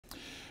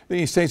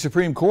The state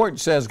Supreme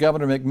Court says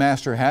Governor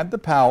McMaster had the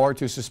power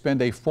to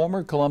suspend a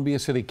former Columbia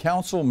City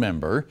Council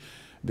member.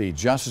 The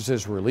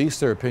justices released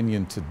their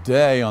opinion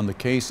today on the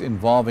case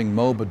involving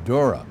Mo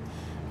Badura.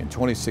 In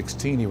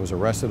 2016, he was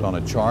arrested on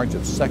a charge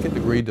of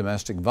second-degree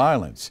domestic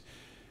violence.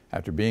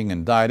 After being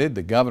indicted,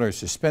 the governor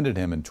suspended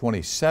him in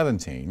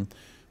 2017.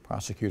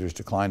 Prosecutors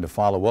declined to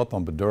follow up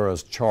on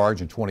Badura's charge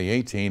in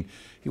 2018.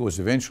 He was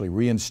eventually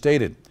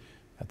reinstated.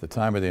 At the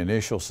time of the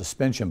initial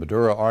suspension,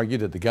 Badura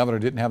argued that the governor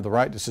didn't have the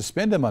right to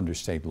suspend him under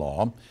state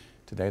law.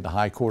 Today, the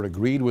High Court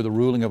agreed with the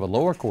ruling of a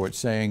lower court,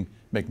 saying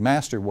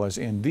McMaster was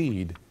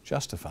indeed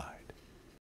justified.